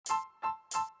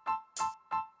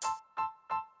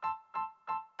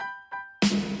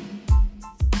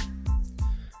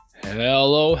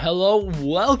Hello.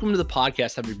 Welcome to the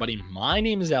podcast, everybody. My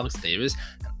name is Alex Davis,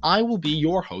 and I will be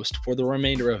your host for the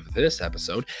remainder of this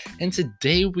episode. And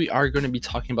today we are going to be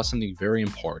talking about something very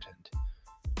important: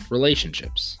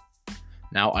 relationships.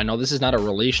 Now, I know this is not a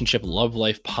relationship love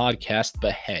life podcast,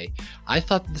 but hey, I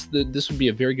thought this would be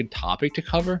a very good topic to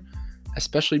cover,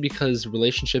 especially because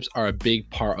relationships are a big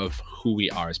part of who we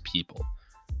are as people.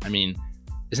 I mean,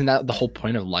 isn't that the whole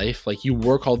point of life? Like, you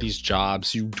work all these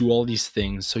jobs, you do all these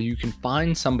things so you can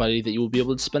find somebody that you will be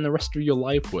able to spend the rest of your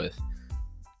life with.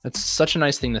 That's such a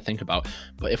nice thing to think about.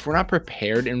 But if we're not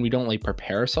prepared and we don't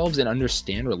prepare ourselves and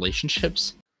understand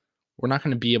relationships, we're not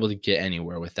going to be able to get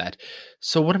anywhere with that.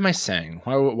 So what am I saying?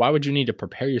 Why would you need to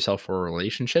prepare yourself for a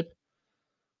relationship?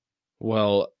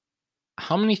 Well,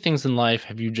 how many things in life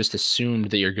have you just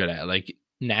assumed that you're good at? Like,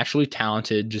 naturally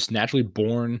talented, just naturally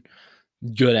born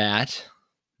good at?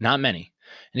 Not many.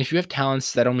 And if you have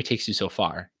talents, that only takes you so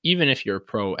far, even if you're a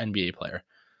pro NBA player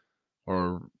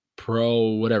or pro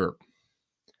whatever.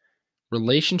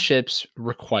 Relationships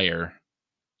require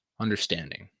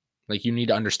understanding. Like, you need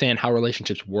to understand how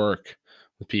relationships work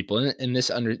with people. And this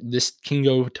can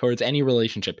go towards any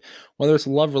relationship, whether it's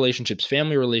love relationships,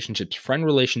 family relationships, friend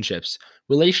relationships,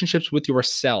 relationships with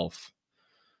yourself.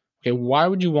 Okay, why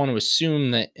would you want to assume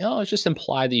that, it's just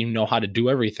implied that you know how to do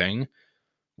everything?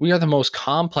 We are the most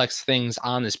complex things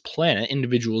on this planet,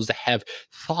 individuals that have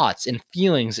thoughts and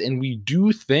feelings, and we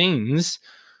do things.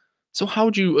 So how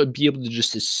would you be able to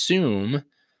just assume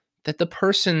that the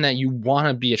person that you want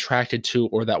to be attracted to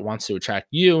or that wants to attract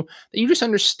you, that you just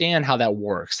understand how that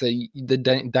works,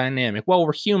 the dynamic? Well,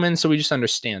 we're human, so we just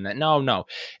understand that. No,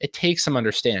 it takes some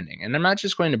understanding. And I'm not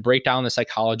just going to break down the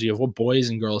psychology of what boys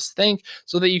and girls think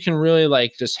so that you can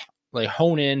really just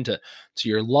hone in to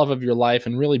your love of your life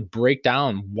and really break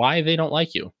down why they don't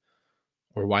like you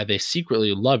or why they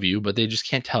secretly love you, but they just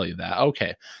can't tell you that.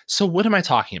 Okay, so what am I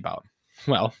talking about?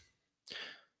 Well,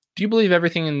 do you believe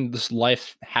everything in this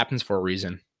life happens for a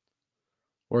reason?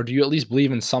 Or do you at least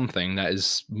believe in something that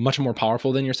is much more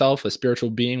powerful than yourself, a spiritual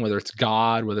being, whether it's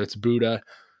God, whether it's Buddha?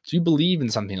 Do you believe in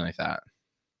something like that?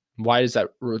 Why does that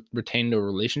retain to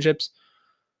relationships?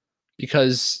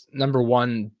 Because number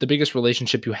one, the biggest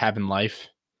relationship you have in life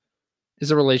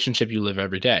is a relationship you live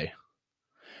every day.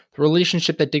 The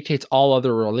relationship that dictates all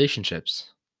other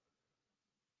relationships.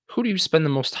 Who do you spend the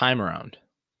most time around?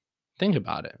 Think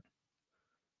about it.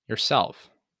 Yourself.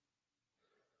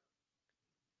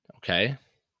 Okay.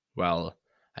 Well,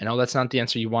 I know that's not the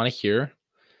answer you want to hear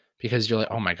because you're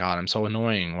like, oh my God, I'm so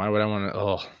annoying. Why would I want to?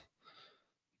 Oh,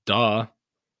 duh.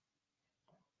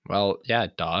 Well, yeah,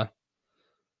 duh.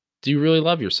 Do you really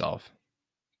love yourself?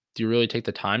 Do you really take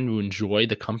the time to enjoy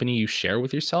the company you share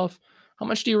with yourself? How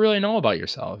much do you really know about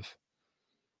yourself?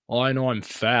 Well, I know I'm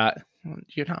fat. Well,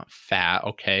 you're not fat,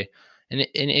 okay? And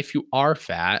if you are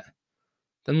fat,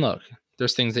 then look,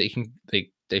 there's things that you can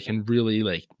they can really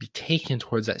be taken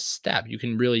towards that step. You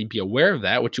can really be aware of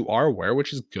that, which you are aware,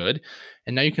 which is good.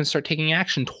 And now you can start taking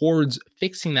action towards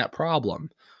fixing that problem.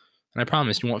 And I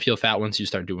promise you won't feel fat once you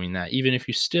start doing that. Even if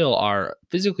you still are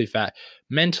physically fat,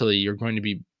 mentally you're going to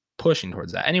be pushing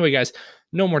towards that. Anyway, guys,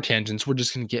 no more tangents. We're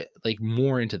just going to get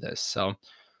more into this. So,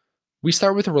 we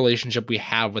start with a relationship we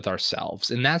have with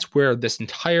ourselves, and that's where this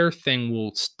entire thing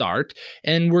will start,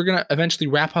 and we're going to eventually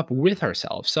wrap up with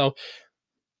ourselves. So,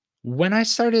 when I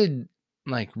started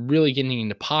really getting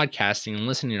into podcasting and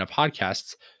listening to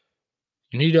podcasts,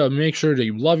 you need to make sure that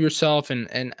you love yourself,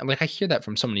 and I hear that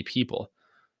from so many people.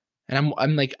 And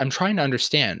I'm trying to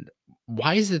understand,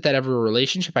 why is it that every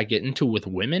relationship I get into with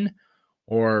women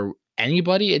or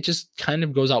anybody, it just kind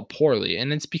of goes out poorly,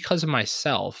 and it's because of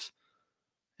myself.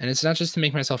 And it's not just to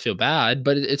make myself feel bad,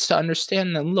 but it's to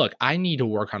understand that, look, I need to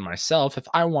work on myself if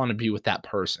I want to be with that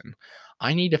person.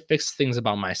 I need to fix things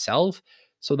about myself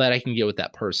so that I can get with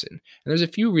that person. And there's a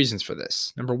few reasons for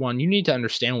this. Number one, you need to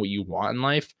understand what you want in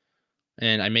life.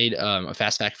 And I made a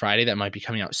Fast Fact Friday that might be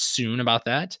coming out soon about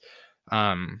that,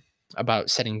 about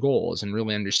setting goals and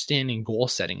really understanding goal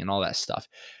setting and all that stuff.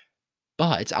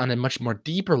 But on a much more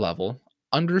deeper level,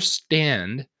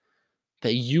 understand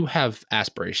that you have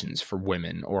aspirations for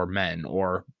women or men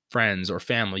or friends or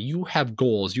family. You have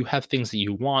goals, you have things that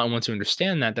you want. And once you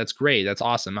understand that, that's great. That's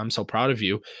awesome. I'm so proud of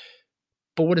you.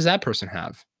 But what does that person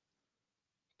have?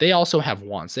 They also have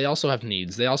wants. They also have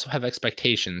needs. They also have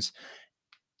expectations.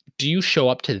 Do you show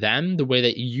up to them the way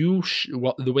that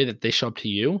the way that they show up to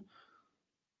you?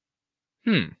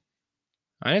 I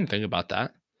didn't think about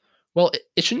that. Well,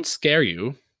 it shouldn't scare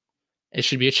you. It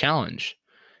should be a challenge.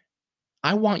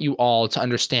 I want you all to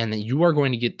understand that you are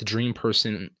going to get the dream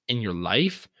person in your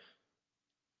life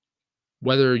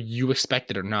whether you expect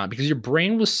it or not, because your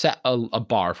brain will set a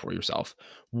bar for yourself.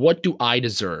 What do I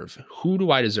deserve? Who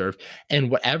do I deserve? And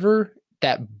whatever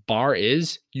that bar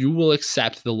is, you will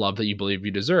accept the love that you believe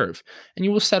you deserve. And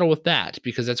you will settle with that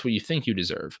because that's what you think you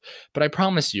deserve. But I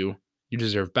promise you, you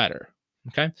deserve better.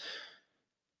 Okay.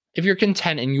 If you're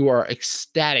content and you are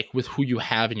ecstatic with who you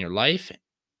have in your life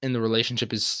and the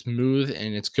relationship is smooth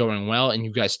and it's going well and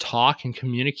you guys talk and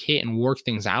communicate and work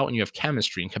things out and you have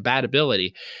chemistry and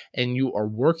compatibility and you are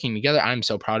working together, I'm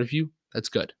so proud of you. That's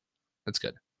good. That's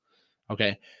good.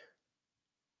 Okay.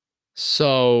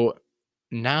 So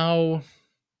now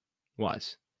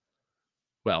what?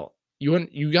 Well,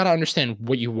 you got to understand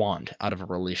what you want out of a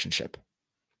relationship.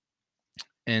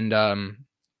 And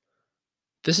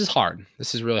this is hard.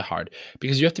 This is really hard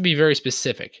because you have to be very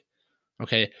specific.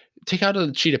 Okay. Take out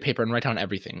a sheet of paper and write down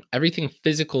everything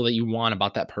physical that you want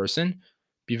about that person.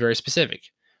 Be very specific.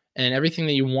 And everything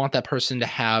that you want that person to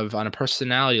have on a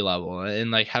personality level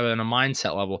and like have on a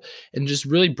mindset level, and just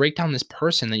really break down this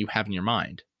person that you have in your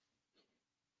mind.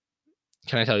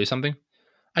 Can I tell you something?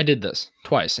 I did this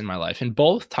twice in my life. And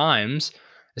both times,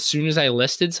 as soon as I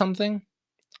listed something,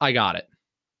 I got it.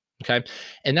 Okay.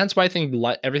 And that's why I think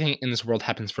everything in this world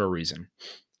happens for a reason.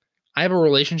 I have a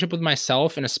relationship with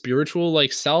myself and a spiritual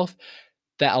like self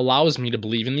that allows me to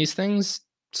believe in these things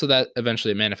so that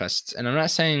eventually it manifests. And I'm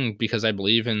not saying because I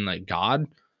believe in like God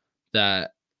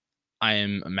that I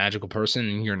am a magical person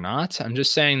and you're not. I'm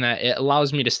just saying that it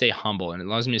allows me to stay humble and it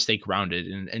allows me to stay grounded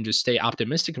and just stay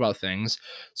optimistic about things.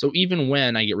 So even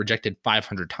when I get rejected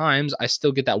 500 times, I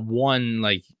still get that one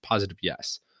like positive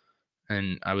yes.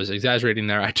 And I was exaggerating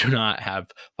there. I do not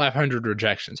have 500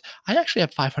 rejections. I actually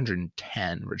have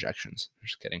 510 rejections. I'm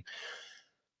just kidding.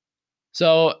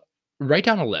 So write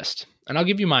down a list and I'll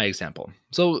give you my example.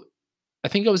 So I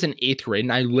think I was in 8th grade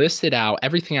and I listed out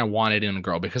everything I wanted in a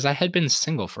girl because I had been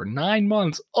single for 9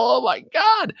 months. Oh my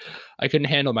God. I couldn't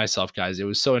handle myself, guys. It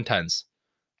was so intense.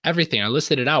 Everything. I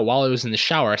listed it out while I was in the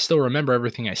shower. I still remember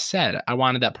everything I said. I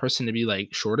wanted that person to be like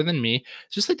shorter than me,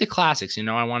 just like the classics.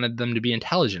 I wanted them to be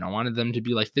intelligent. I wanted them to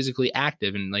be like physically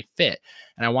active and like fit.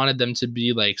 And I wanted them to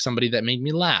be like somebody that made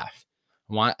me laugh.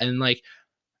 I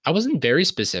wasn't very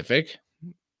specific.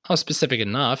 I was specific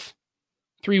enough.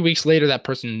 3 weeks later, that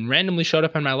person randomly showed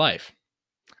up in my life.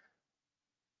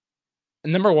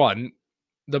 And number one,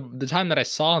 the time that I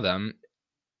saw them,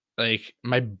 like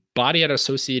my body had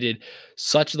associated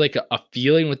such like a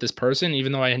feeling with this person,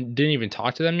 even though I didn't even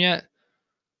talk to them yet,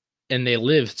 and they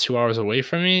lived 2 hours away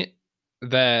from me,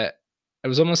 that it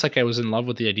was almost like I was in love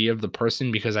with the idea of the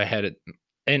person because I had it.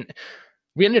 And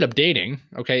we ended up dating.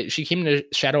 Okay. She came to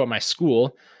shadow at my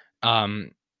school.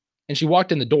 And she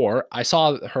walked in the door. I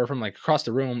saw her from like across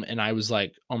the room and I was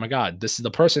like, oh my God, this is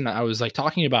the person that I was like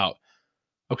talking about.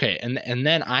 Okay. And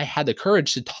then I had the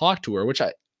courage to talk to her, which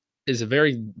is a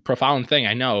very profound thing.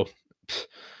 I know.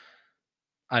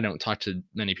 I don't talk to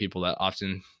many people that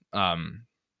often.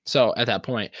 So at that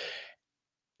point,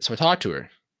 so I talked to her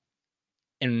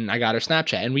and I got her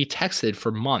Snapchat and we texted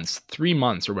for months, 3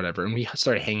 months or whatever. And we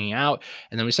started hanging out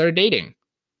and then we started dating.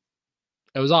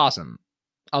 It was awesome.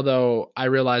 Although I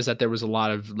realized that there was a lot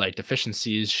of like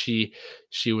deficiencies. She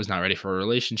was not ready for a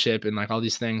relationship and like all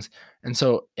these things. And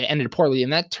so it ended poorly.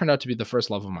 And that turned out to be the first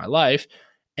love of my life.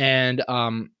 And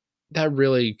that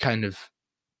really kind of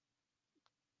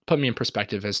put me in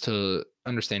perspective as to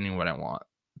understanding what I want.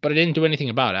 But I didn't do anything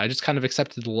about it. I just kind of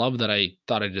accepted the love that I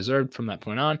thought I deserved from that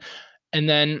point on. And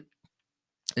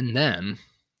then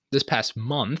this past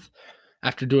month,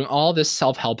 after doing all this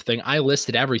self-help thing, I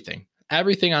listed everything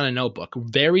on a notebook,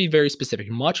 very, very specific,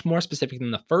 much more specific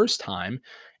than the first time.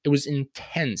 It was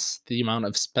intense, the amount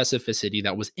of specificity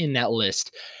that was in that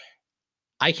list.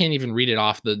 I can't even read it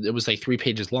off. It was like 3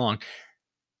 pages long.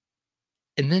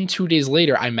 And then 2 days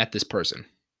later, I met this person.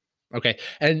 Okay.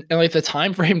 And like the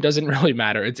time frame doesn't really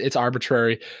matter. It's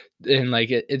arbitrary. And like,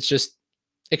 it's just,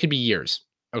 it could be years.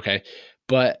 Okay.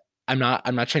 But I'm not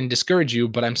trying to discourage you,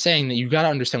 but I'm saying that you got to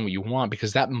understand what you want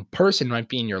because that person might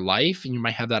be in your life and you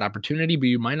might have that opportunity, but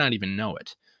you might not even know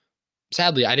it.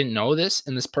 Sadly, I didn't know this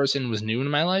and this person was new in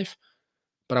my life,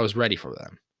 but I was ready for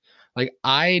them. Like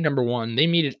number one, they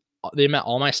met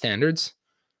all my standards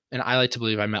and I like to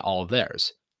believe I met all of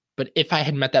theirs. But if I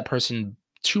had met that person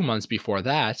 2 months before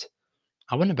that,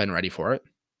 I wouldn't have been ready for it.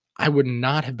 I would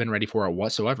not have been ready for it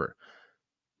whatsoever.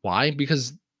 Why?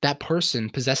 Because that person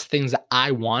possessed things that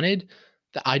I wanted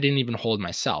that I didn't even hold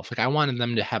myself. Like I wanted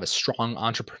them to have a strong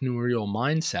entrepreneurial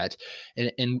mindset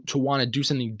and to want to do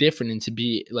something different and to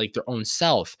be like their own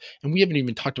self. And we haven't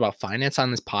even talked about finance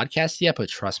on this podcast yet, but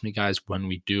trust me, guys, when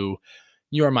we do,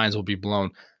 your minds will be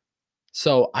blown.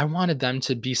 So I wanted them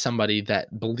to be somebody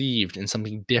that believed in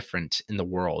something different in the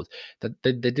world, that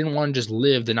they didn't want to just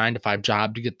live the 9 to 5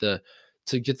 job to get the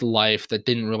life that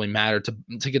didn't really matter,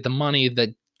 to get the money that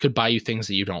could buy you things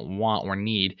that you don't want or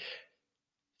need.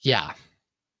 Yeah,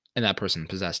 and that person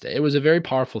possessed it. It was a very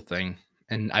powerful thing,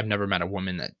 and I've never met a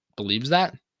woman that believes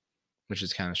that, which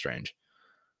is kind of strange.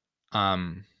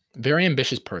 Um, Very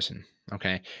ambitious person,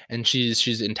 okay? And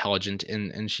she's intelligent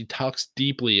and she talks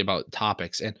deeply about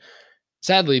topics. And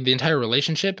sadly, the entire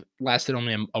relationship lasted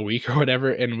only a week or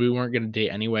whatever, and we weren't going to date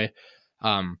anyway.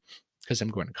 Because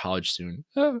I'm going to college soon.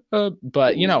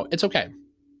 But it's okay.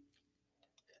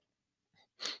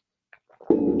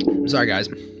 Sorry, guys.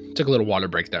 Took a little water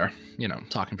break there.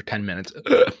 Talking for 10 minutes.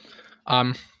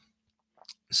 um,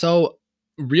 so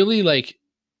really, like,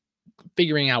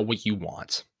 figuring out what you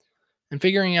want and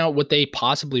figuring out what they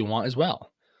possibly want as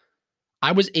well.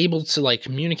 I was able to like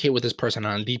communicate with this person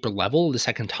on a deeper level the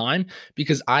second time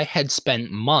because I had spent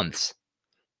months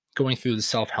going through the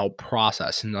self-help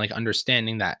process and like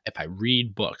understanding that if I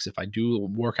read books, if I do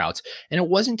workouts, and it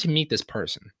wasn't to meet this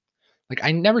person. Like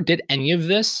I never did any of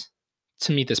this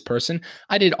to meet this person.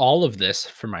 I did all of this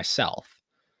for myself.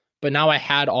 But now I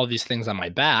had all these things on my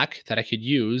back that I could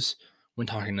use when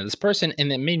talking to this person,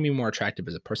 and it made me more attractive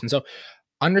as a person. So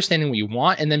understanding what you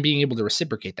want and then being able to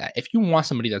reciprocate that. If you want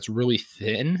somebody that's really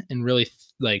thin and really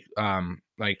like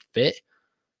fit,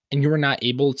 and you are not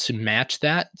able to match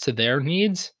that to their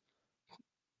needs,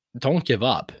 don't give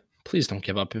up. Please don't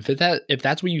give up. If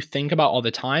that's what you think about all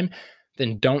the time,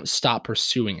 then don't stop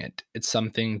pursuing it. It's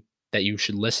something that you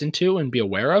should listen to and be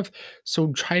aware of.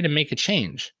 So try to make a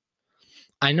change.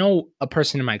 I know a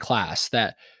person in my class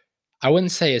that I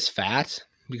wouldn't say is fat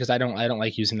because I don't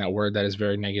like using that word that is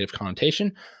very negative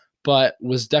connotation, but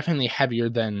was definitely heavier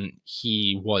than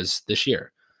he was this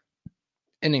year.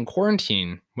 And in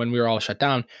quarantine, when we were all shut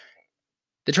down,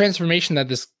 the transformation that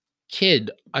this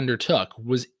kid undertook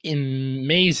was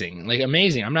amazing. Like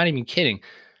amazing. I'm not even kidding.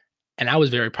 And I was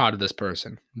very proud of this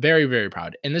person. Very, very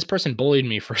proud. And this person bullied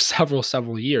me for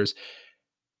several years,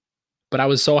 but I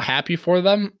was so happy for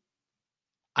them.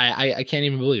 I can't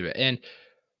even believe it. And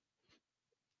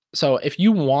so if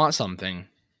you want something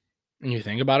and you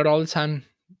think about it all the time,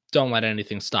 don't let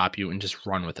anything stop you and just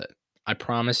run with it. I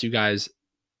promise you guys,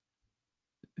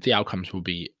 the outcomes will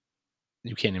be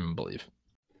you can't even believe.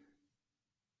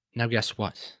 Now, guess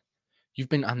what? You've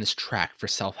been on this track for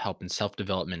self-help and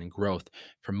self-development and growth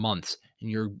for months, and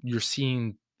you're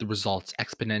seeing the results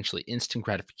exponentially, instant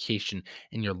gratification,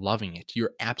 and you're loving it.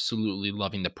 You're absolutely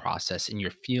loving the process, and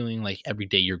you're feeling like every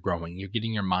day you're growing. You're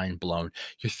getting your mind blown.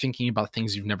 You're thinking about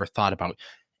things you've never thought about.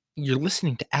 You're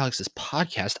listening to Alex's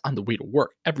podcast on the way to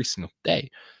work every single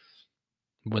day.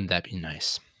 Wouldn't that be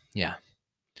nice? Yeah.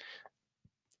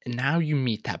 And now you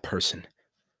meet that person.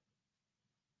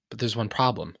 But there's one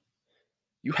problem.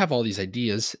 You have all these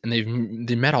ideas and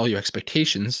they met all your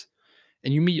expectations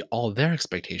and you meet all their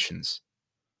expectations.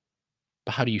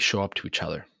 But how do you show up to each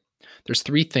other? There's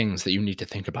three things that you need to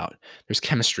think about. There's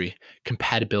chemistry,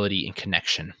 compatibility, and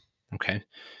connection. Okay?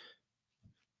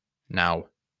 Now,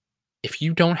 if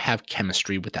you don't have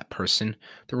chemistry with that person,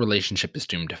 the relationship is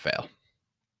doomed to fail.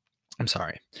 I'm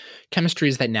sorry. Chemistry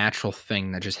is that natural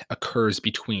thing that just occurs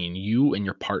between you and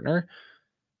your partner.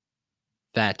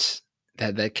 That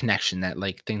connection, that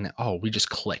like thing that we just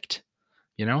clicked.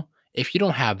 You know, if you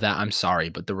don't have that, I'm sorry,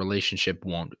 but the relationship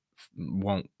won't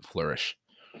flourish.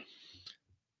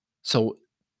 So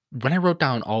when I wrote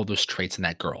down all those traits in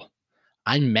that girl,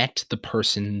 I met the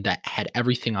person that had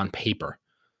everything on paper.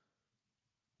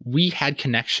 We had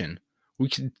connection. We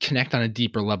could connect on a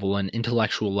deeper level, an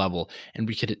intellectual level, and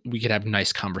we could have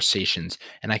nice conversations,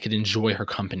 and I could enjoy her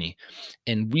company.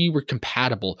 And we were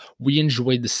compatible. We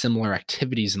enjoyed the similar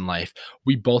activities in life.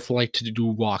 We both liked to do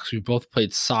walks. We both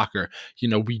played soccer.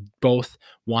 We both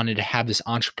wanted to have this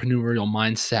entrepreneurial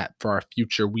mindset for our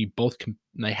future. We both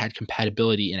had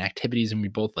compatibility in activities, and we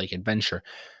both like adventure,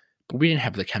 but we didn't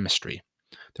have the chemistry.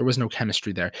 There was no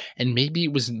chemistry there. And maybe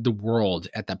it was the world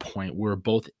at that point. We were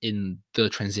both in the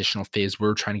transitional phase. We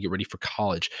were trying to get ready for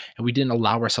college, and we didn't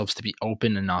allow ourselves to be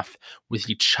open enough with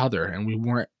each other, and we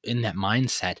weren't in that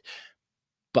mindset.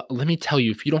 But let me tell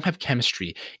you, if you don't have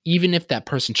chemistry, even if that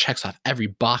person checks off every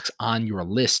box on your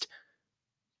list,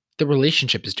 the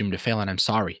relationship is doomed to fail, and I'm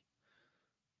sorry.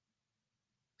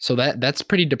 So that's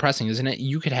pretty depressing, isn't it?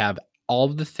 You could have all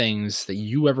of the things that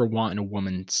you ever want in a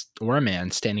woman or a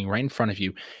man standing right in front of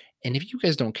you, and if you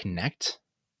guys don't connect,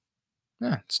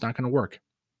 it's not going to work.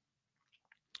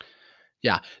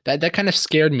 Yeah, that kind of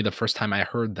scared me the first time I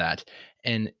heard that,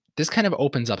 and this kind of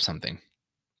opens up something.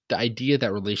 The idea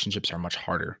that relationships are much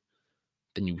harder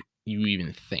than you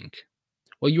even think.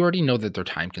 Well, you already know that they're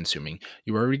time consuming.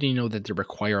 You already know that they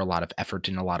require a lot of effort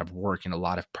and a lot of work and a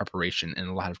lot of preparation and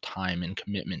a lot of time and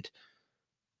commitment,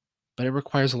 but it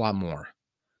requires a lot more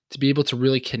to be able to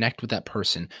really connect with that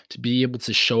person, to be able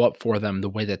to show up for them the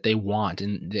way that they want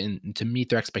and to meet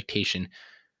their expectation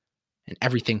and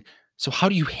everything. So, how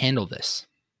do you handle this?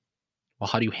 Well,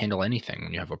 how do you handle anything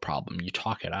when you have a problem? You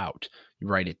talk it out, you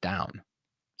write it down.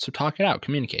 So, talk it out,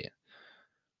 communicate.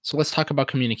 So, let's talk about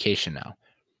communication now.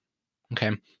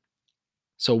 Okay.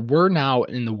 So we're now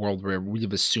in the world where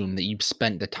we've assumed that you've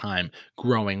spent the time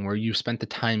growing, where you've spent the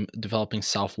time developing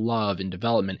self-love and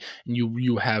development, and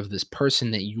you have this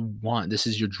person that you want. This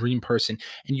is your dream person,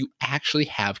 and you actually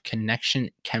have connection,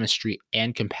 chemistry,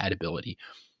 and compatibility.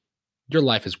 Your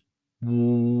life is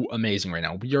amazing right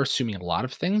now. We are assuming a lot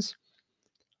of things,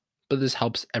 but this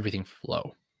helps everything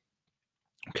flow.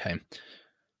 Okay.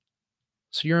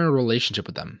 So you're in a relationship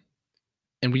with them.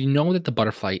 And we know that the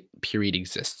butterfly period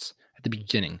exists at the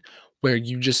beginning where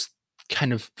you just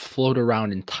kind of float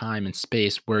around in time and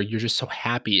space where you're just so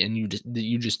happy and you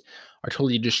just are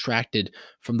totally distracted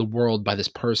from the world by this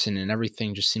person and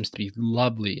everything just seems to be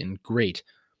lovely and great.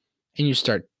 And you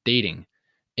start dating.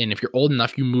 And if you're old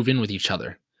enough, you move in with each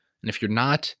other. And if you're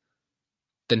not,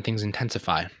 then things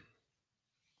intensify.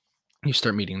 You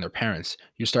start meeting their parents.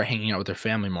 You start hanging out with their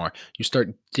family more. You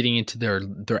start getting into their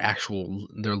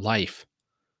life.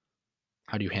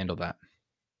 How do you handle that?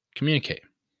 Communicate.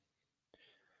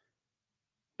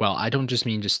 Well, I don't just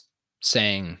mean just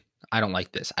saying, "I don't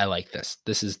like this. I like this.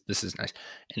 This is nice."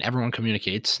 And everyone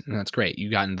communicates, and that's great. You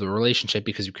got into the relationship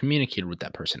because you communicated with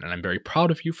that person, and I'm very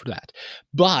proud of you for that.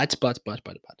 But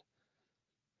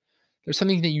there's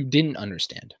something that you didn't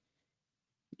understand.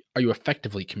 Are you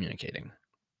effectively communicating?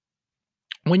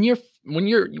 When your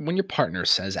partner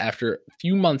says after a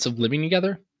few months of living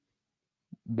together,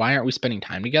 "Why aren't we spending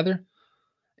time together?"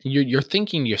 You're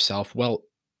thinking to yourself, "Well,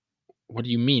 what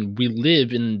do you mean? We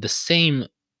live in the same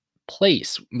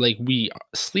place. Like we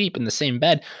sleep in the same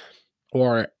bed,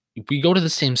 or we go to the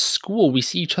same school. We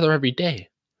see each other every day."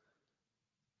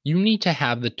 You need to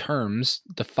have the terms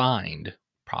defined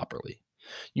properly.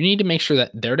 You need to make sure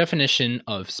that their definition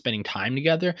of spending time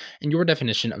together and your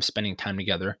definition of spending time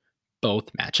together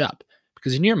both match up.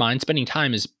 Because in your mind, spending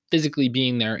time is physically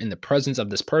being there in the presence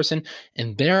of this person,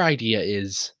 and their idea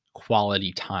is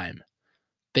quality time.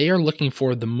 They are looking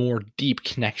for the more deep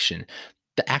connection,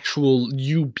 the actual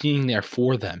you being there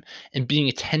for them and being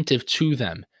attentive to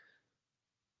them.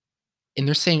 And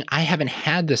they're saying, "I haven't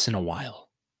had this in a while.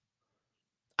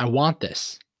 I want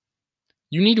this."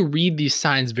 You need to read these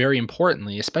signs very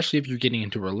importantly, especially if you're getting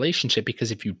into a relationship,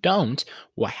 because if you don't,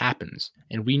 what happens?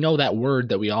 And we know that word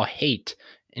that we all hate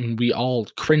and we all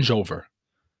cringe over: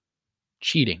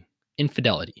 cheating,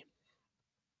 infidelity.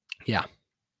 Yeah.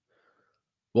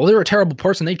 Well, they're a terrible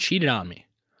person. They cheated on me.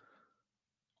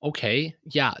 Okay.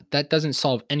 Yeah. That doesn't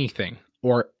solve anything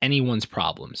or anyone's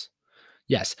problems.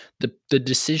 Yes, the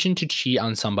decision to cheat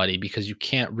on somebody because you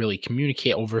can't really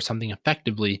communicate over something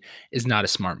effectively is not a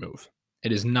smart move.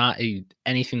 It is not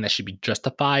anything that should be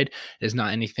justified. It is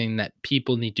not anything that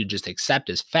people need to just accept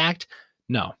as fact.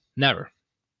 No, never.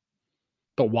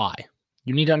 But why?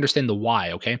 You need to understand the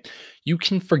why, okay? You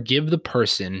can forgive the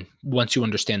person once you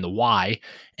understand the why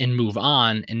and move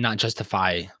on and not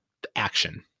justify the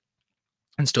action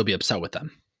and still be upset with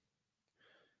them.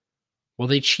 Well,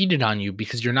 they cheated on you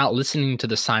because you're not listening to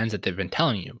the signs that they've been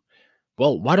telling you.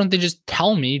 Well, why don't they just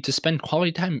tell me to spend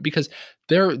quality time? Because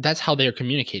that's how they're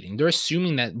communicating. They're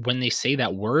assuming that when they say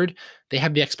that word, they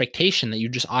have the expectation that you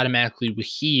just automatically will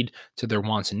heed to their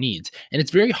wants and needs. And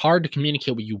it's very hard to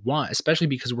communicate what you want, especially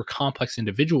because we're complex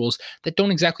individuals that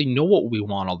don't exactly know what we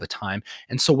want all the time.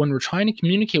 And so when we're trying to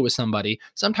communicate with somebody,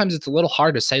 sometimes it's a little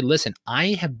hard to say, "Listen, I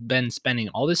have been spending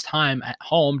all this time at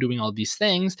home doing all these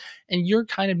things, and you're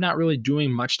kind of not really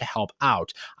doing much to help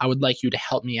out. I would like you to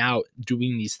help me out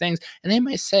doing these things." And they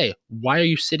might say, "Why are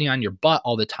you sitting on your butt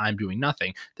all the time doing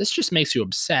nothing? This just makes you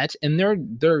upset." And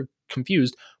they're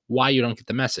confused why you don't get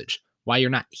the message, why you're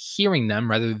not hearing them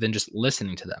rather than just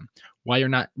listening to them, why you're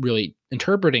not really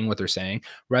interpreting what they're saying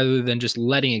rather than just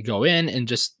letting it go in and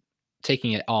just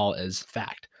taking it all as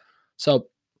fact. So,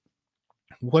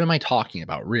 what am I talking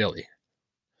about really?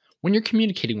 When you're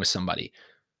communicating with somebody,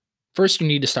 first you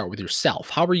need to start with yourself.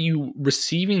 How are you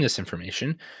receiving this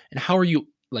information and how are you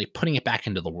like putting it back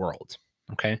into the world?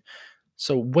 Okay?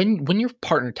 So when your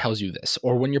partner tells you this,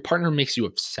 or when your partner makes you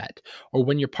upset, or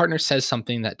when your partner says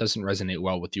something that doesn't resonate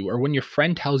well with you, or when your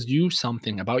friend tells you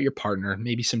something about your partner,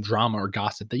 maybe some drama or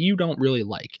gossip that you don't really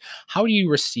like, how do you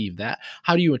receive that?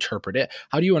 How do you interpret it?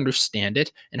 How do you understand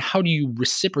it? And how do you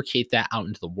reciprocate that out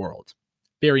into the world?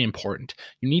 very important.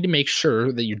 You need to make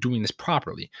sure that you're doing this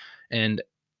properly, and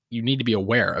you need to be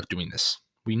aware of doing this.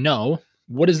 We know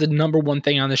what is the number one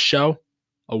thing on this show?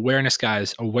 Awareness,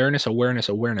 guys. Awareness, awareness,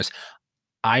 awareness.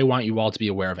 I want you all to be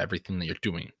aware of everything that you're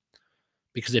doing.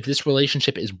 Because if this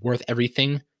relationship is worth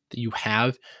everything that you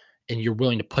have and you're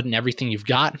willing to put in everything you've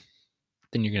got,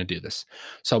 then you're going to do this.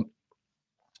 So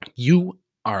you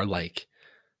are like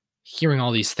hearing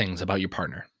all these things about your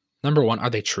partner. Number one, are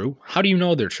they true? How do you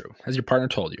know they're true? Has your partner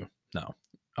told you? No.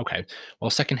 Okay. Well,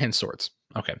 secondhand sorts.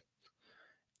 Okay.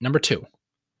 Number two,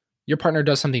 your partner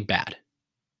does something bad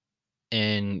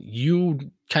and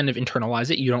you kind of internalize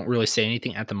it. You don't really say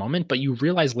anything at the moment, but you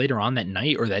realize later on that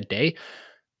night or that day,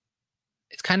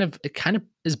 it kind of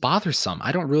is bothersome.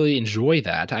 I don't really enjoy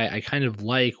that. I kind of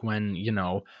like when,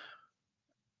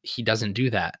 he doesn't do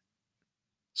that.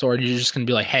 So are you just gonna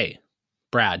be like, hey,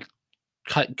 Brad,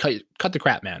 cut the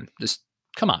crap, man. Just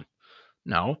come on.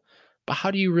 No. But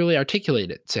how do you really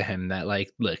articulate it to him that,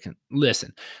 like, look,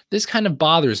 listen, this kind of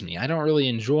bothers me. I don't really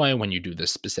enjoy when you do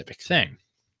this specific thing.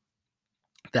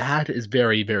 That is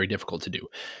very, very difficult to do.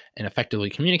 And effectively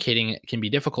communicating it can be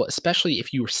difficult, especially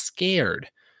if you're scared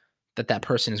that that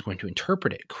person is going to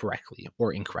interpret it correctly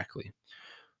or incorrectly.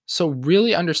 So,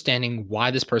 really understanding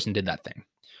why this person did that thing.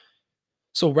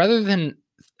 So, rather than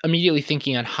immediately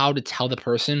thinking on how to tell the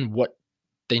person what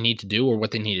they need to do or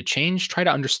what they need to change, try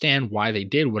to understand why they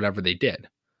did whatever they did.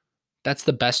 That's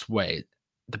the best way.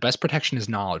 The best protection is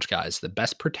knowledge, guys. The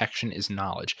best protection is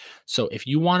knowledge. So, if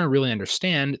you want to really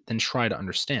understand, then try to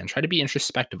understand. Try to be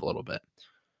introspective a little bit.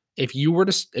 If you were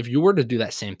to do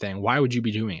that same thing, why would you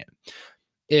be doing it?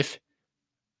 If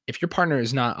if your partner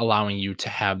is not allowing you to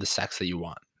have the sex that you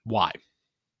want, why?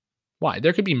 Why?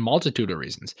 There could be multitude of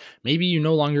reasons. Maybe you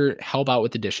no longer help out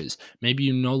with the dishes. Maybe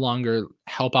you no longer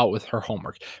help out with her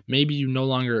homework. Maybe you no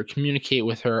longer communicate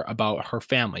with her about her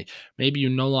family. Maybe you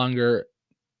no longer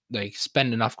like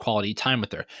spend enough quality time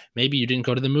with her. Maybe you didn't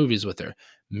go to the movies with her.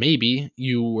 Maybe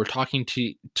you were talking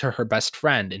to her best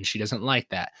friend and she doesn't like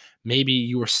that. Maybe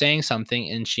you were saying something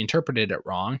and she interpreted it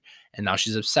wrong and now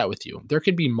she's upset with you. There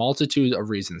could be multitude of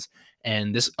reasons,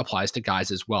 and this applies to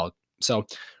guys as well. So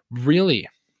really,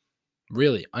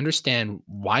 really understand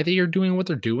why they are doing what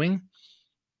they're doing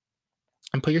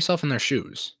and put yourself in their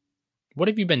shoes. What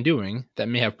have you been doing that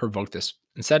may have provoked this?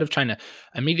 Instead of trying to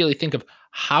immediately think of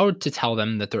how to tell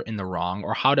them that they're in the wrong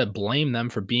or how to blame them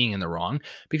for being in the wrong,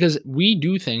 because we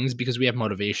do things because we have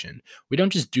motivation. We don't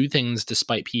just do things to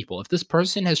spite people. If this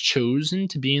person has chosen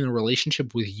to be in a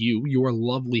relationship with you, your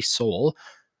lovely soul,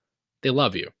 they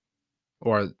love you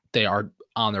or they are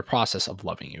on their process of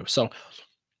loving you. So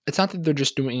it's not that they're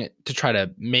just doing it to try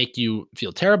to make you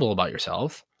feel terrible about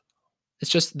yourself. It's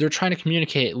just they're trying to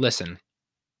communicate, listen,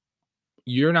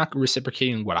 you're not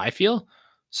reciprocating what I feel.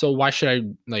 So why should I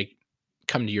like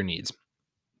come to your needs?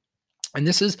 And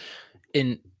this is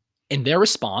in their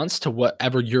response to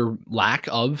whatever your lack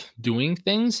of doing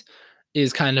things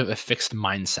is kind of a fixed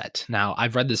mindset. Now,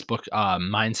 I've read this book,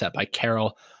 Mindset by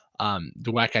Carol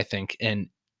Dweck, I think, and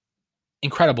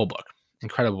incredible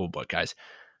book, guys.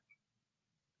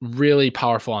 Really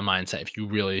powerful on mindset if you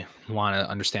really want to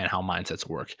understand how mindsets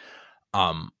work.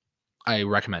 I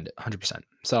recommend it 100%.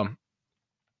 So,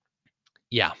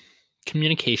 yeah,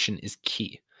 communication is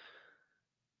key.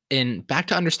 And back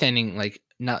to understanding like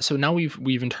now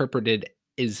we've interpreted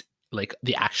is like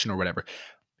the action or whatever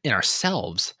in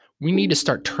ourselves. We need to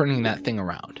start turning that thing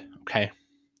around, okay?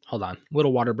 Hold on.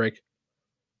 Little water break.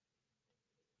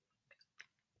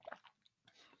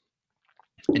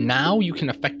 And now you can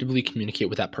effectively communicate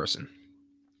with that person.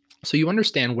 So you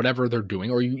understand whatever they're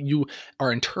doing, or you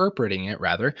are interpreting it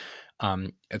rather.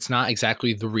 It's not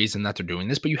exactly the reason that they're doing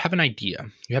this, but you have an idea.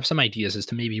 You have some ideas as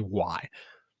to maybe why.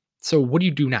 So what do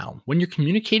you do now? When you're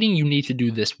communicating, you need to do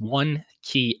this one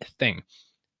key thing.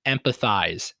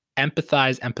 Empathize.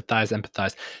 Empathize, empathize,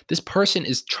 empathize. This person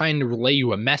is trying to relay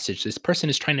you a message. This person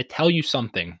is trying to tell you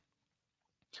something.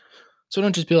 So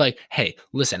don't just be like, hey,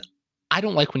 listen, I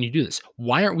don't like when you do this.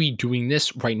 Why aren't we doing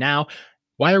this right now?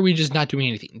 Why are we just not doing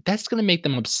anything? That's going to make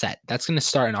them upset. That's going to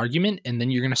start an argument. And then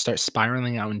you're going to start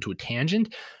spiraling out into a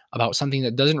tangent about something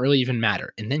that doesn't really even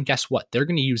matter. And then guess what? They're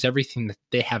going to use everything that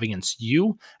they have against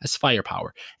you as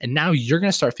firepower. And now you're going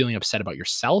to start feeling upset about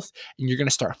yourself and you're going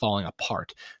to start falling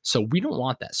apart. So we don't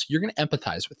want that. So you're going to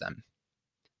empathize with them.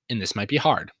 And this might be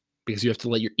hard because you have to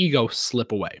let your ego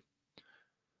slip away.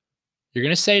 You're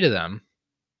going to say to them,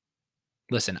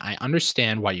 listen, I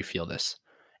understand why you feel this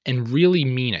and really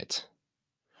mean it.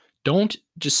 Don't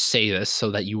just say this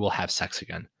so that you will have sex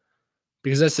again,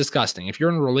 because that's disgusting. If you're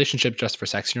in a relationship just for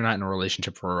sex, you're not in a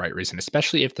relationship for a right reason,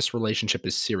 especially if this relationship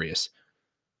is serious.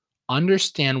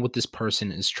 Understand what this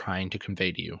person is trying to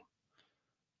convey to you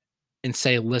and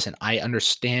say, listen, I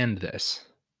understand this.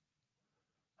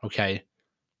 Okay.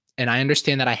 And I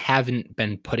understand that I haven't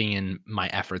been putting in my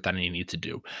effort that I need to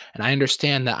do. And I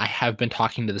understand that I have been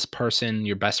talking to this person,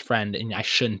 your best friend, and I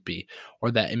shouldn't be, or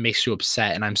that it makes you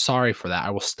upset. And I'm sorry for that. I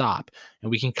will stop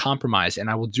and we can compromise and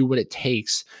I will do what it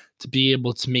takes to be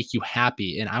able to make you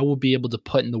happy. And I will be able to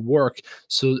put in the work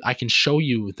so I can show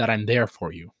you that I'm there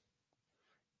for you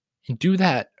and do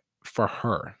that for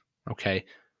her. Okay.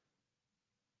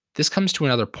 This comes to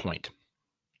another point: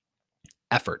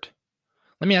 effort.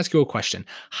 Let me ask you a question.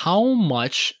 How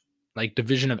much like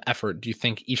division of effort do you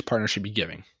think each partner should be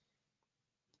giving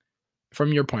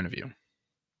from your point of view?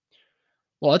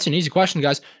 Well, that's an easy question,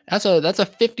 guys. That's a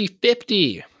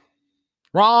 50-50.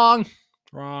 Wrong.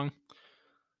 Wrong.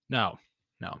 No.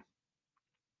 No.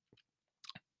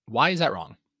 Why is that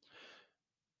wrong?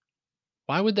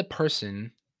 Why would the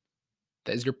person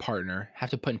that is your partner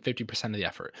have to put in 50% of the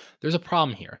effort? There's a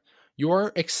problem here.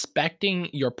 You're expecting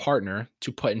your partner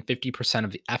to put in 50%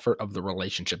 of the effort of the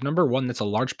relationship. Number one, that's a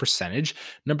large percentage.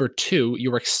 Number two,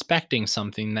 you're expecting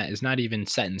something that is not even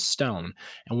set in stone.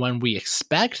 And when we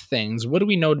expect things, what do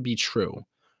we know to be true?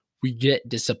 We get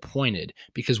disappointed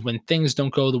because when things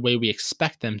don't go the way we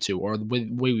expect them to or the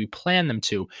way we plan them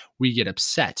to, we get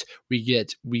upset. We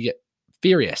get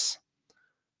furious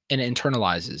and it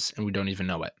internalizes and we don't even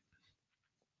know it.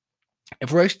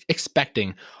 If we're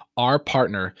expecting our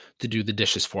partner to do the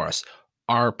dishes for us,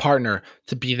 our partner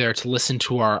to be there to listen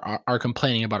to our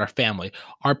complaining about our family,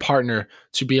 our partner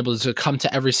to be able to come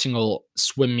to every single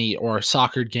swim meet or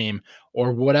soccer game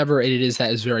or whatever it is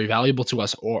that is very valuable to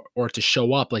us, or to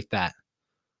show up like that,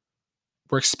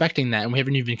 we're expecting that and we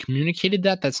haven't even communicated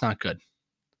that, that's not good.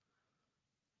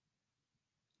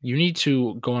 You need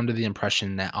to go under the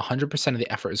impression that 100% of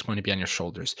the effort is going to be on your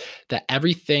shoulders, that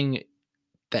everything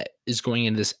that is going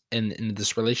in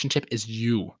this relationship is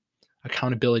you.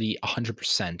 Accountability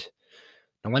 100%.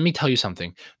 Now let me tell you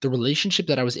something. The relationship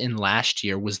that I was in last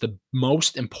year was the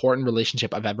most important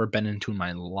relationship I've ever been into in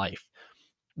my life.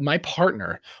 My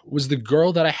partner was the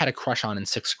girl that I had a crush on in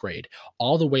 6th grade,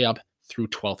 all the way up through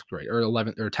 12th grade or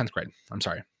 11th or 10th grade. I'm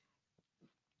sorry.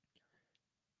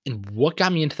 And what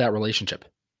got me into that relationship?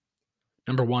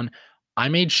 Number one, I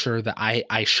made sure that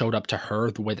I showed up to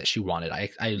her the way that she wanted.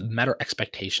 I met her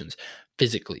expectations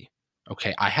physically.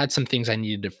 Okay. I had some things I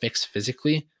needed to fix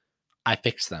physically. I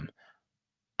fixed them.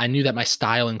 I knew that my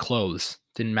style and clothes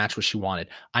didn't match what she wanted.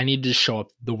 I needed to show up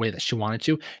the way that she wanted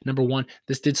to. Number one,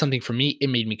 this did something for me. It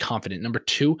made me confident. Number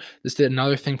two, this did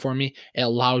another thing for me. It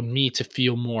allowed me to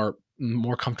feel more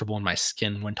comfortable in my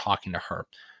skin when talking to her.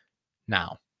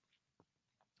 Now,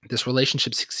 this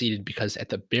relationship succeeded because at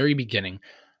the very beginning,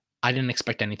 I didn't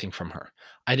expect anything from her.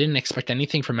 I didn't expect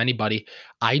anything from anybody.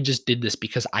 I just did this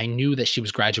because I knew that she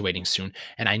was graduating soon,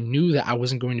 and I knew that I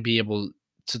wasn't going to be able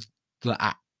to.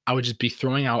 I would just be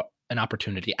throwing out an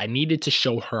opportunity. I needed to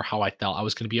show her how I felt. I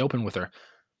was going to be open with her,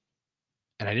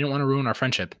 and I didn't want to ruin our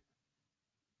friendship.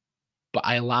 But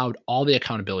I allowed all the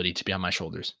accountability to be on my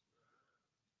shoulders,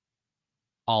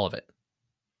 all of it,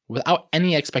 without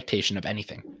any expectation of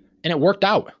anything, and it worked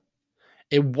out.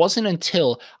 It wasn't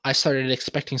until I started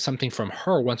expecting something from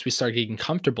her once we started getting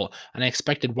comfortable, and I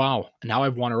expected, wow, now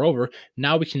I've won her over.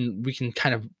 Now we can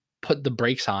kind of put the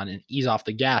brakes on and ease off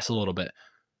the gas a little bit.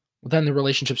 Well, then the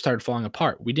relationship started falling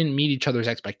apart. We didn't meet each other's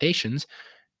expectations,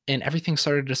 and everything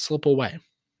started to slip away.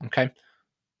 Okay.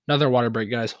 Another water break,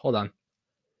 guys. Hold on.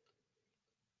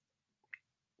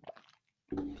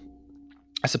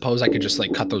 I suppose I could just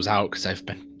like cut those out because I've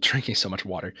been drinking so much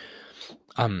water.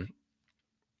 Um,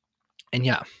 and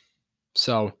yeah,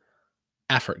 so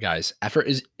effort, guys. Effort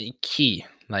is key.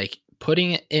 Like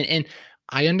putting it in, and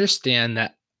I understand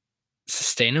that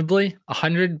sustainably,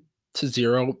 100 to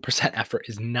 0% effort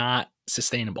is not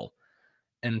sustainable.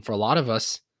 And for a lot of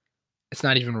us, it's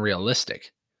not even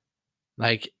realistic.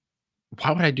 Like,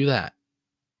 why would I do that?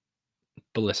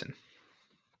 But listen,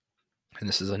 and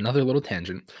this is another little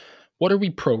tangent. What are we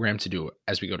programmed to do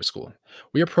as we go to school?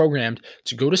 We are programmed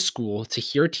to go to school to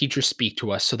hear a teacher speak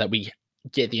to us so that we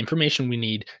get the information we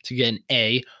need to get an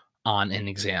A on an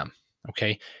exam.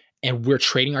 Okay. And we're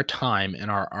trading our time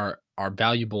and our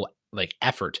valuable like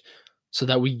effort so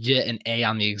that we get an A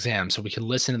on the exam so we can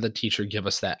listen to the teacher give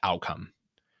us that outcome.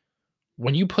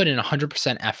 When you put in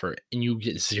 100% effort and you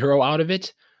get zero out of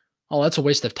it, oh, that's a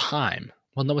waste of time.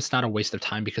 Well, no, it's not a waste of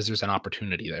time because there's an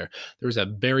opportunity there. There's a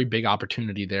very big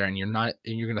opportunity there, and you're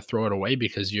going to throw it away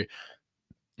because you're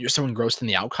so engrossed in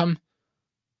the outcome.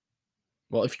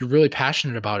 Well, if you're really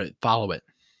passionate about it, follow it.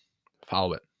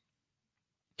 Follow it.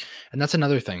 And that's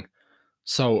another thing.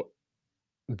 So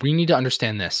We need to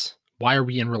understand this. Why are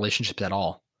we in relationships at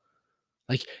all?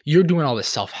 Like, you're doing all this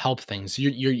self-help things.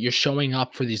 You're showing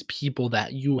up for these people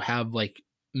that you have, like,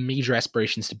 major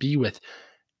aspirations to be with,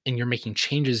 and you're making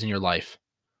changes in your life.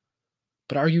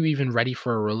 But are you even ready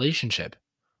for a relationship?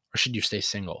 Or should you stay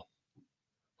single?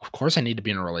 Of course I need to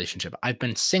be in a relationship. I've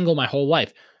been single my whole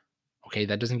life. Okay,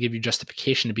 that doesn't give you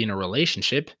justification to be in a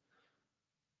relationship.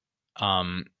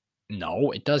 Um,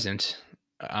 no, it doesn't.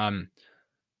 Um,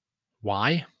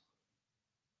 why?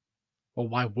 Well,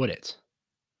 why would it?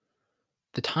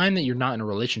 The time that you're not in a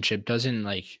relationship doesn't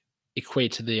like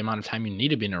equate to the amount of time you need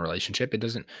to be in a relationship. It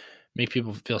doesn't make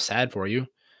people feel sad for you.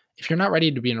 If you're not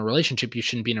ready to be in a relationship, you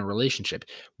shouldn't be in a relationship.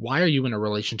 Why are you in a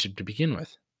relationship to begin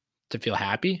with? To feel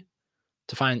happy?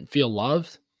 To feel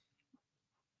loved?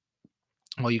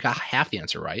 Well, you got half the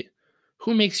answer right.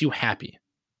 Who makes you happy?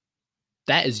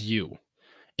 That is you.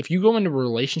 If you go into a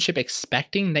relationship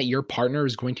expecting that your partner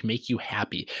is going to make you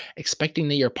happy, expecting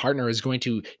that your partner is going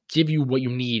to give you what you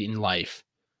need in life,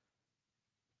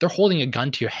 they're holding a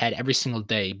gun to your head every single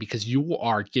day because you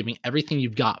are giving everything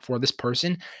you've got for this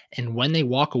person. And when they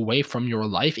walk away from your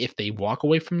life, if they walk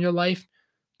away from your life,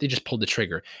 they just pulled the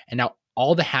trigger. And now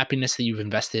all the happiness that you've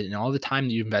invested and all the time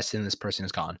that you've invested in this person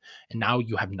is gone. And now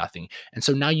you have nothing. And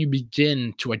so now you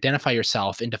begin to identify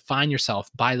yourself and define yourself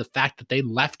by the fact that they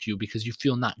left you because you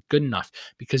feel not good enough,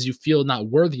 because you feel not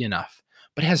worthy enough.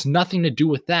 But it has nothing to do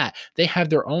with that. They have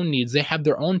their own needs, they have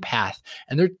their own path,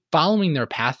 and they're following their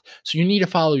path. So you need to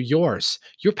follow yours.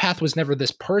 Your path was never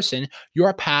this person.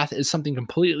 Your path is something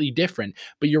completely different,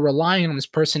 but you're relying on this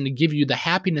person to give you the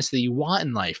happiness that you want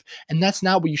in life. And that's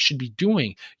not what you should be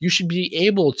doing. You should be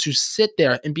able to sit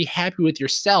there and be happy with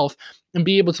yourself and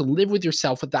be able to live with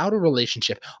yourself without a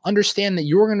relationship. Understand that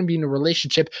you're going to be in a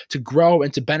relationship to grow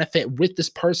and to benefit with this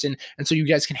person. And so you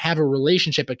guys can have a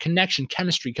relationship, a connection,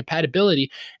 chemistry, compatibility,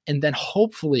 and then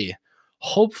hopefully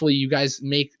you guys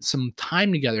make some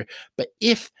time together. But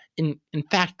if in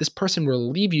fact this person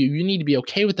will leave you, you need to be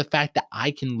okay with the fact that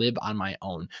I can live on my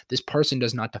own. This person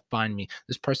does not define me.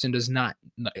 This person does not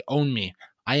own me.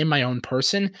 I am my own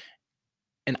person,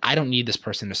 and I don't need this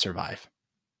person to survive.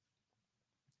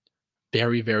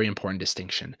 Very, very important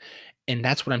distinction. And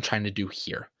that's what I'm trying to do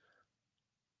here.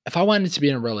 If I wanted to be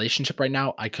in a relationship right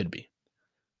now, I could be.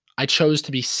 I chose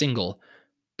to be single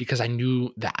because I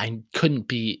knew that I couldn't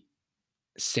be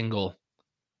single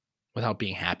without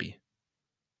being happy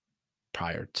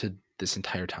prior to this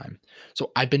entire time.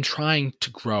 So I've been trying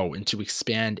to grow and to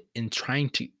expand and trying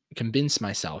to convince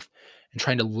myself and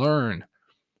trying to learn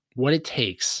what it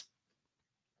takes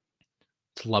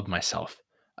to love myself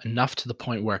enough to the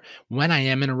point where when I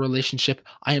am in a relationship,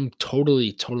 I am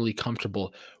totally, totally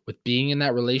comfortable with being in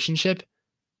that relationship,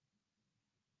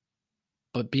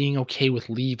 but being okay with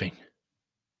leaving.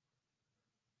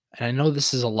 And I know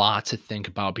this is a lot to think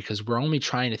about because we're only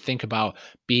trying to think about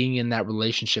being in that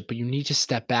relationship, but you need to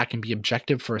step back and be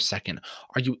objective for a second.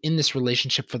 Are you in this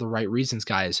relationship for the right reasons,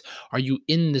 guys? Are you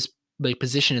in this like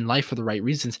position in life for the right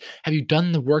reasons? Have you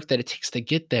done the work that it takes to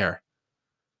get there?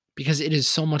 Because it is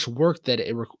so much work that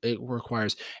it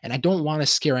requires. And I don't want to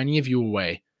scare any of you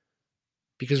away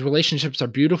because relationships are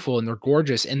beautiful and they're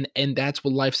gorgeous and that's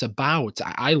what life's about.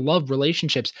 I love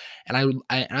relationships and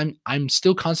I'm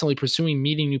still constantly pursuing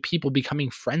meeting new people, becoming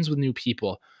friends with new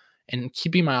people and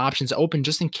keeping my options open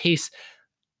just in case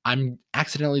I'm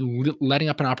accidentally letting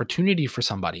up an opportunity for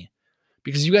somebody.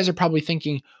 Because you guys are probably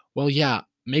thinking, well, yeah,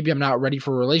 maybe I'm not ready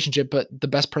for a relationship, but the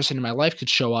best person in my life could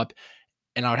show up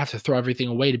and I would have to throw everything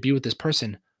away to be with this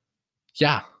person.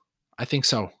 Yeah, I think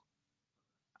so.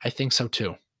 I think so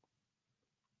too.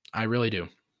 I really do.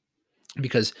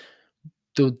 Because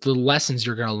the lessons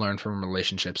you're going to learn from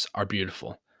relationships are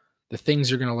beautiful. The things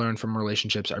you're going to learn from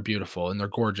relationships are beautiful and they're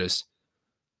gorgeous.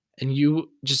 And you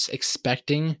just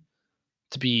expecting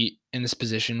to be in this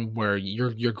position where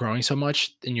you're growing so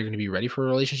much and you're going to be ready for a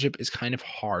relationship is kind of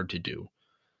hard to do.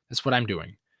 That's what I'm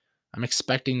doing. I'm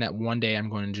expecting that one day I'm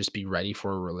going to just be ready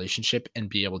for a relationship and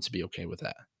be able to be okay with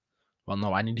that. Well,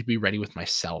 no, I need to be ready with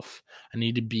myself. I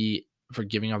need to be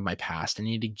forgiving of my past. I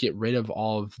need to get rid of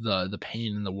all of the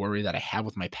pain and the worry that I have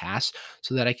with my past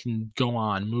so that I can go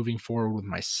on moving forward with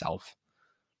myself.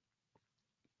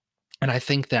 And I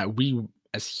think that we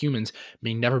as humans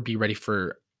may never be ready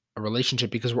for a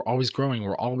relationship because we're always growing.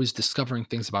 We're always discovering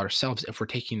things about ourselves if we're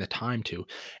taking the time to.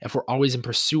 If we're always in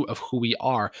pursuit of who we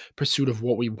are, pursuit of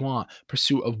what we want,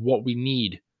 pursuit of what we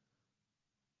need.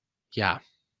 Yeah.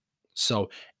 So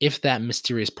if that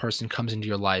mysterious person comes into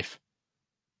your life,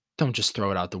 don't just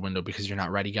throw it out the window because you're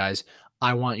not ready, guys.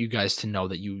 I want you guys to know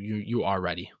that you are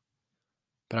ready.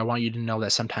 But I want you to know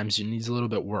that sometimes it needs a little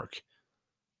bit of work.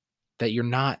 that you're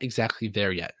not exactly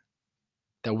there yet.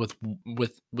 That with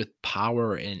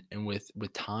power and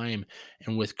with time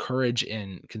and with courage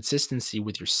and consistency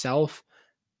with yourself,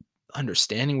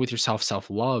 understanding with yourself,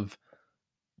 self-love,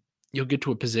 you'll get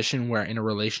to a position where in a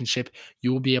relationship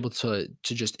you will be able to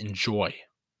just enjoy.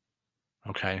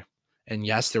 Okay. And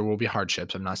yes, there will be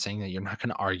hardships. I'm not saying that you're not going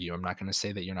to argue. I'm not going to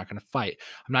say that you're not going to fight.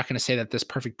 I'm not going to say that this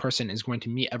perfect person is going to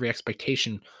meet every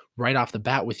expectation right off the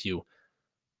bat with you,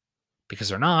 because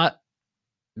they're not,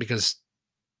 because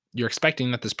you're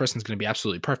expecting that this person's going to be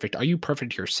absolutely perfect. Are you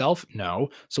perfect yourself? No.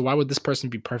 So why would this person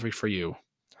be perfect for you?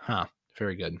 Huh.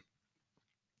 Very good.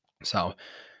 So,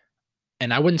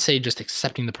 and I wouldn't say just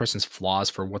accepting the person's flaws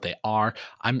for what they are.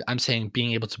 I'm saying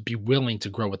being able to be willing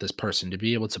to grow with this person, to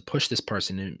be able to push this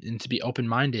person and to be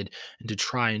open-minded and to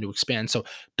try and to expand. So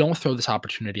don't throw this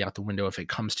opportunity out the window if it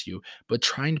comes to you, but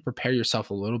trying to prepare yourself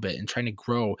a little bit and trying to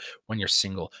grow when you're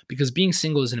single. Because being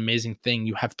single is an amazing thing.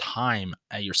 You have time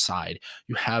at your side.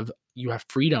 You have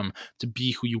freedom to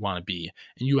be who you want to be,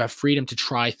 and you have freedom to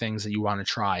try things that you want to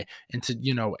try, and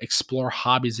to, explore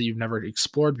hobbies that you've never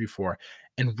explored before,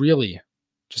 and really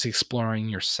just exploring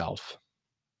yourself.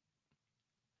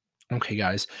 Okay,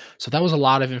 guys. So that was a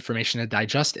lot of information to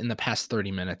digest in the past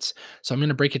 30 minutes. So I'm going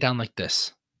to break it down like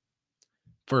this.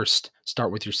 First,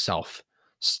 start with yourself.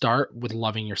 Start with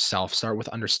loving yourself. Start with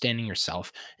understanding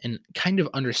yourself and kind of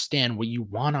understand what you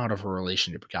want out of a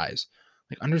relationship, guys.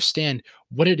 Like, understand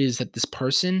what it is that this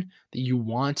person that you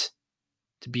want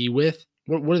to be with,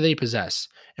 what do they possess?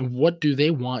 And what do they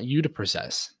want you to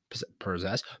possess?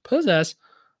 Possess.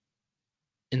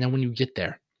 And then when you get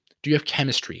there, do you have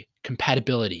chemistry,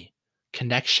 compatibility,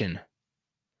 connection?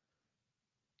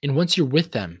 And once you're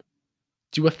with them,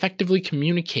 do you effectively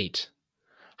communicate?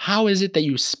 How is it that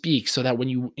you speak so that when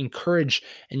you encourage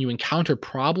and you encounter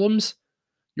problems,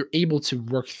 you're able to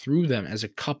work through them as a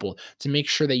couple to make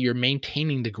sure that you're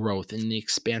maintaining the growth and the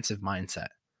expansive mindset?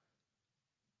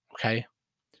 Okay.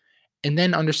 And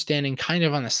then understanding, kind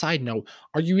of on a side note,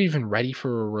 are you even ready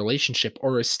for a relationship,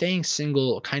 or is staying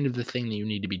single kind of the thing that you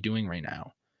need to be doing right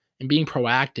now? And being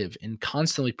proactive and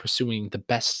constantly pursuing the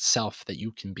best self that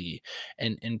you can be,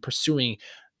 and pursuing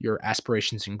your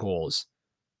aspirations and goals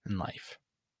in life,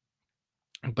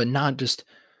 but not just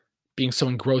being so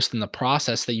engrossed in the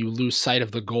process that you lose sight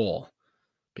of the goal.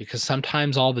 Because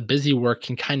sometimes all the busy work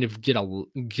can kind of get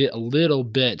a little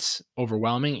bit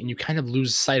overwhelming, and you kind of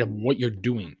lose sight of what you're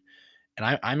doing.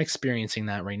 And I'm experiencing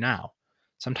that right now.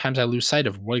 Sometimes I lose sight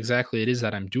of what exactly it is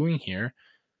that I'm doing here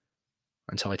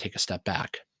until I take a step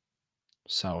back.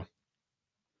 So,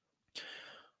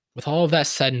 with all of that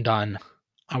said and done,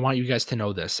 I want you guys to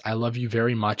know this. I love you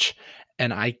very much.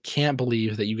 And I can't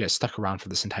believe that you guys stuck around for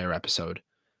this entire episode.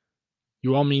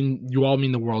 You all mean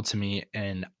the world to me.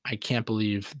 And I can't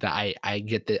believe that I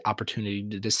get the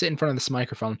opportunity to sit in front of this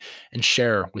microphone and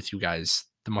share with you guys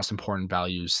the most important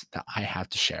values that I have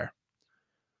to share.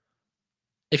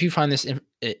 If you find this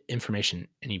information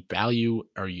any value,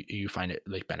 or you find it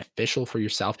like beneficial for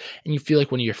yourself, and you feel like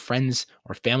one of your friends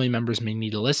or family members may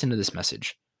need to listen to this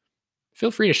message, feel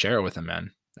free to share it with them,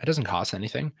 man. It doesn't cost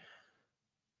anything.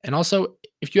 And also,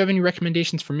 if you have any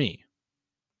recommendations for me,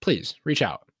 please reach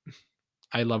out.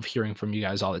 I love hearing from you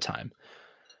guys all the time.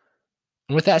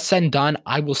 And with that said and done,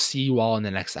 I will see you all in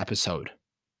the next episode.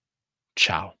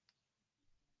 Ciao.